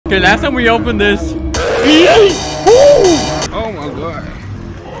Okay, last time we opened this. Oh my god.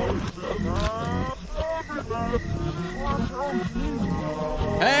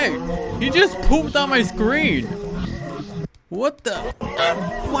 Hey, he just pooped on my screen. What the?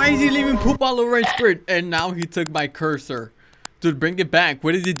 Why is he leaving poop all over my screen? And now he took my cursor. Dude, bring it back.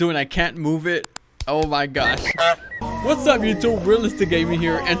 What is he doing? I can't move it. Oh my gosh. What's up, YouTube? Realistic Gaming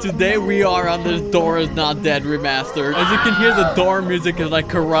here, and today we are on this Dora's Not Dead remastered. As you can hear, the Dora music is like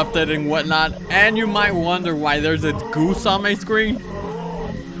corrupted and whatnot, and you might wonder why there's a goose on my screen.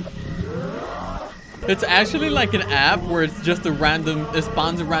 It's actually like an app where it's just it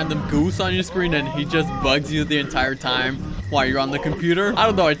spawns a random goose on your screen and he just bugs you the entire time while you're on the computer. I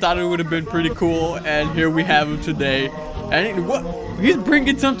don't know, I thought it would have been pretty cool, and here we have him today. And what? He's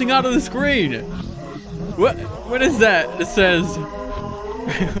bringing something out of the screen. What is that? It says,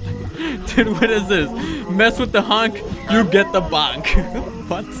 dude, what is this? Mess with the hunk, you get the bonk.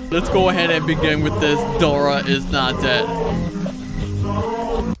 What? Let's go ahead and begin with this. Dora is not dead.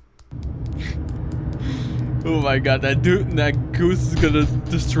 Oh my god, that goose is gonna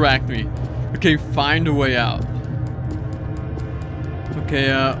distract me. Okay, find a way out.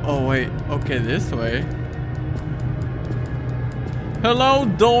 Okay, oh wait, okay, this way. Hello,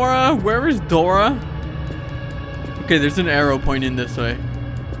 Dora, where is Dora? Okay, there's an arrow pointing this way.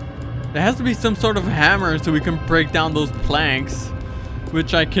 There has to be some sort of hammer so we can break down those planks,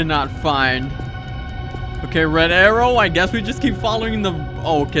 which I cannot find. Okay, red arrow, I guess we just keep following the...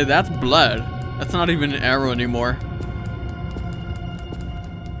 Oh, okay, that's blood. That's not even an arrow anymore.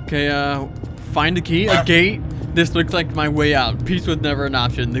 Okay, find a key, a gate. This looks like my way out. Peace was never an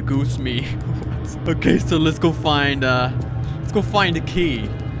option. The goose me. Okay, so let's go find a key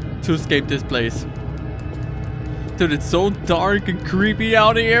to escape this place. Dude, it's so dark and creepy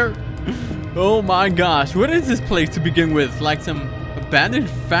out here. Oh my gosh, what is this place to begin with? Like some abandoned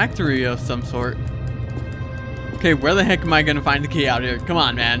factory of some sort. Okay, where the heck am I gonna find the key out here? Come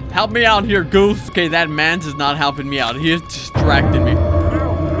on, man. Help me out here, goose. Okay, that man's is not helping me out. He is distracting me.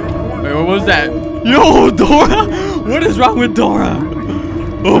 Wait, what was that? Yo, Dora! What is wrong with Dora?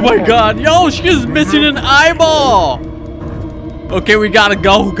 Oh my god. Yo, she is missing an eyeball! Okay, we gotta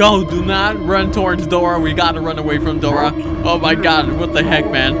go. Do not run towards Dora. We gotta run away from Dora. Oh my god, what the heck,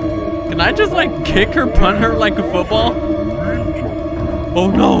 man? Can I just like kick her, punt her like a football?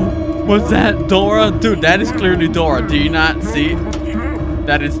 Oh no. What's that? Dora? Dude, that is clearly Dora. Do you not see?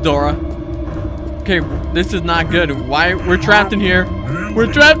 That is Dora. Okay, this is not good. Why? We're trapped in here.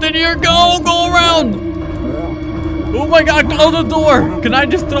 We're trapped in here. Go around. Oh my god, close the door. Can I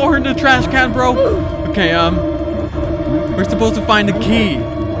just throw her in the trash can, bro? Okay, we're supposed to find a key.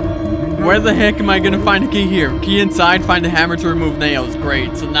 Where the heck am I gonna find a key here? Key inside, find a hammer to remove nails.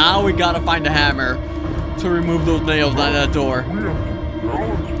 Great. So now we gotta find a hammer to remove those nails on that door.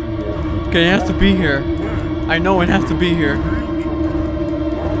 Okay, it has to be here. I know it has to be here.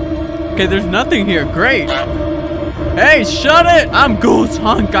 Okay, there's nothing here. Great. Hey, shut it! I'm Goose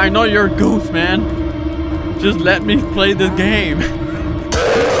Hunk. I know you're a goose, man. Just let me play the game.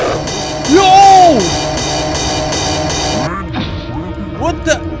 Yo! What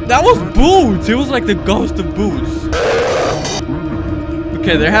the? That was Boots. It was like the ghost of Boots.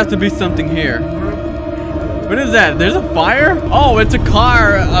 Okay, there has to be something here. What is that? There's a fire? Oh, it's a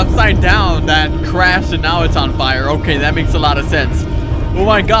car upside down that crashed and now it's on fire. Okay, that makes a lot of sense. Oh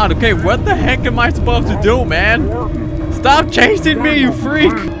my god, okay, what the heck am I supposed to do, man? Stop chasing me, you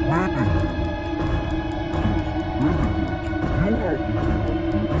freak!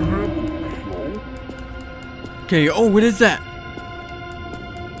 Okay, oh, what is that?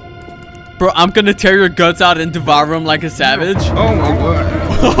 Bro, I'm gonna tear your guts out and devour them like a savage. Oh my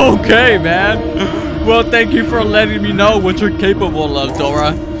god. Okay, man. Well, thank you for letting me know what you're capable of,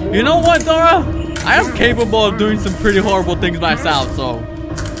 Dora. You know what, Dora? I am capable of doing some pretty horrible things myself, so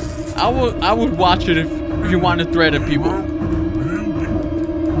I would watch it if you want to threaten people.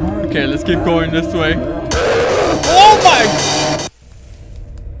 Okay, let's keep going this way. Oh my!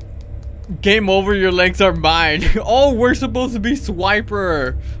 Game over, your legs are mine. Oh, we're supposed to be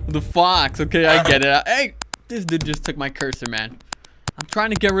Swiper, the fox. Okay, I get it. Hey, this dude just took my cursor, man. I'm trying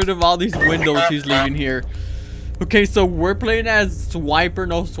to get rid of all these windows he's leaving here. Okay, so we're playing as Swiper,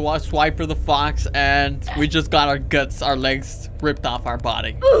 no Swiper the fox, and we just got our guts, our legs ripped off our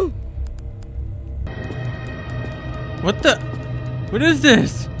body. What the? What is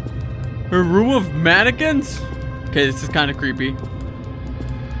this? A room of mannequins? Okay, this is kind of creepy.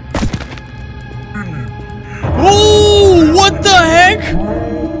 Oh, what the heck?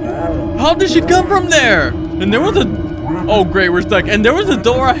 How did she come from there? And there was a... Oh, great, we're stuck. And there was a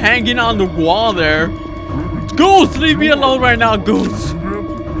door hanging on the wall there. Goose, leave me alone right now, Goose.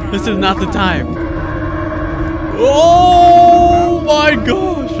 This is not the time. Oh my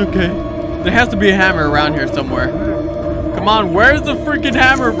gosh. Okay. There has to be a hammer around here somewhere. Come on, where's the freaking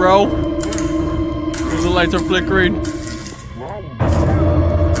hammer, bro? The lights are flickering.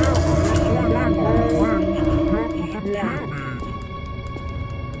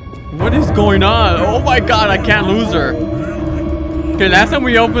 What is going on? Oh my god, I can't lose her. Okay, last time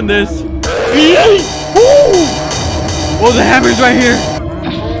we opened this. Oh, the hammer's right here.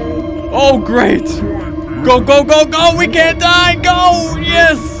 Oh, great. Go, go, go, go. We can't die. Go.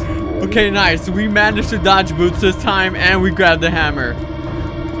 Yes. Okay, nice. We managed to dodge boots this time and we grabbed the hammer.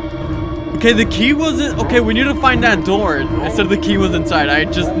 Okay, the key wasn't... Okay, we need to find that door. Instead of the key was inside. I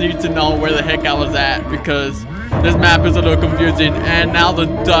just need to know where the heck I was at because this map is a little confusing. And now the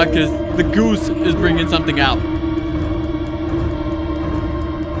goose is bringing something out.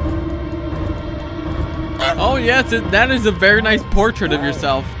 Oh, yes, that is a very nice portrait of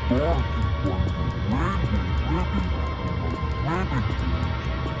yourself.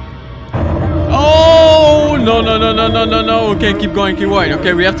 Oh, no, no, no, no, no, no, no. Okay, keep going, keep going.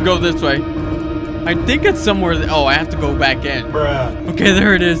 Okay, we have to go this way. I think it's somewhere. Oh, I have to go back in. Okay,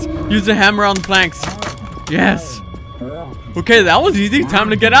 there it is. Use the hammer on the planks. Yes. Okay, that was easy. Time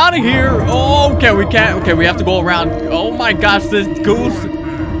to get out of here. Oh, okay, we can't. Okay, we have to go around. Oh my gosh, this goose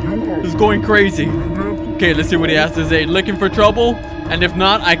is going crazy. Okay, let's see what he has to say. Looking for trouble? And if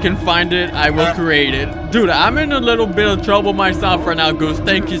not, I can find it. I will create it. Dude, I'm in a little bit of trouble myself right now, Goose.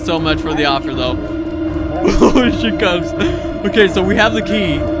 Thank you so much for the offer, though. Oh, she comes. Okay, so we have the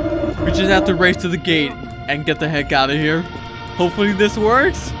key. We just have to race to the gate and get the heck out of here. Hopefully this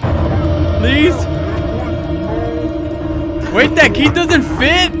works. Please? Wait, that key doesn't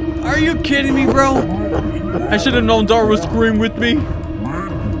fit? Are you kidding me, bro? I should have known Dora would scream with me.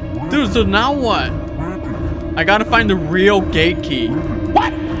 Dude, so now what? I gotta find the real gate key.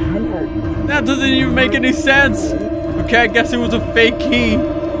 What? That doesn't even make any sense. Okay, I guess it was a fake key.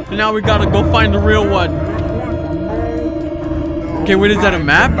 And now we gotta go find the real one. Okay, what is that, a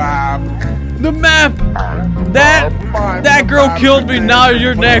map? The map! That girl killed me, now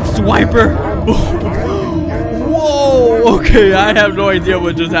you're next, swiper. Whoa! Okay, I have no idea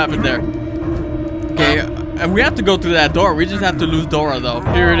what just happened there. Okay, and we have to go through that door. We just have to lose Dora, though.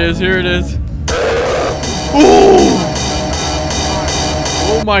 Here it is, here it is.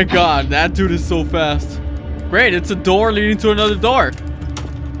 Oh my god, that dude is so fast. Great, it's a door leading to another door.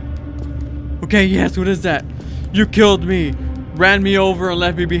 Okay, yes, what is that? You killed me, ran me over and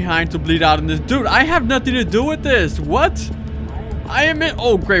left me behind to bleed out in this. Dude, I have nothing to do with this. What? I am in...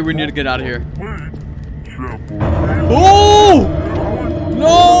 Oh, great, we need to get out of here. Oh!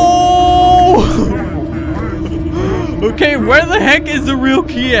 No! Okay, where the heck is the real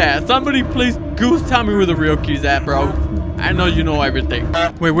key at? Somebody please, Goose, tell me where the real key's at, bro. I know you know everything.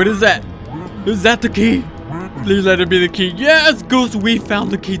 Wait, what is that? Is that the key? Please let it be the key. Yes, Goose, we found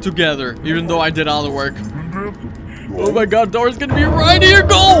the key together, even though I did all the work. Oh my god, Dora's gonna be right here.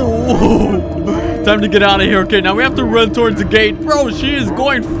 Go! Time to get out of here. Okay, now we have to run towards the gate. Bro, she is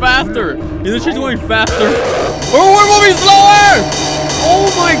going faster. Either she's going faster or we're moving slower!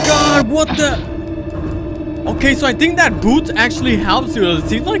 Oh my god, what the... Okay, so I think that boot actually helps you. It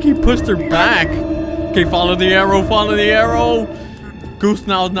seems like he pushed her back. Okay, follow the arrow, follow the arrow. Goose,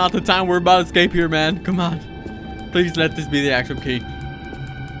 now is not the time. We're about to escape here, man. Come on. Please let this be the actual key.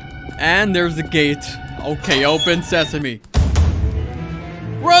 And there's the gate. Okay, open sesame.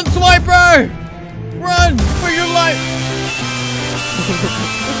 Run, swiper! Run for your life!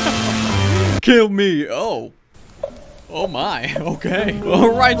 Kill me. Oh. Oh my, okay.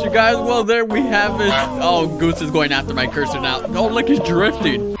 Alright, you guys, well, there we have it. Oh, Goose is going after my cursor now. Oh, look, he's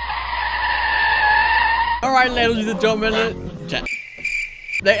drifting. Alright, ladies and gentlemen. I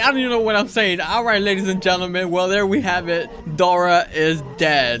don't even know what I'm saying. Alright, ladies and gentlemen, well, there we have it. Dora is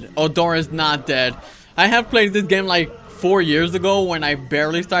dead. Oh, Dora is not dead. I have played this game like 4 years ago when I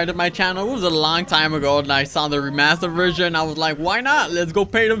barely started my channel. It was a long time ago, and I saw the remastered version. I was like, why not? Let's go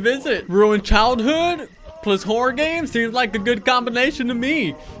pay a visit. Ruined childhood plus horror game seems like a good combination to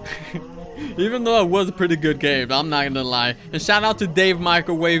me. Even though it was a pretty good game, I'm not gonna lie. And shout out to Dave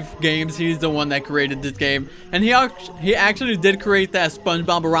Microwave Games. He's the one that created this game, and he actually did create that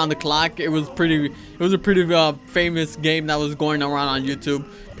SpongeBob Around the Clock. It was a pretty famous game that was going around on YouTube.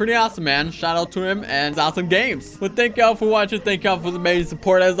 Pretty awesome, man. Shout out to him, and it's awesome games. But thank y'all for watching. Thank y'all for the amazing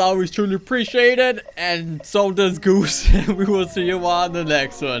support. As always, truly appreciate it. And so does Goose. And we will see you on the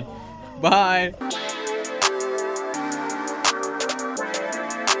next one. Bye.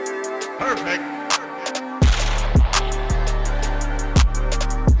 Perfect.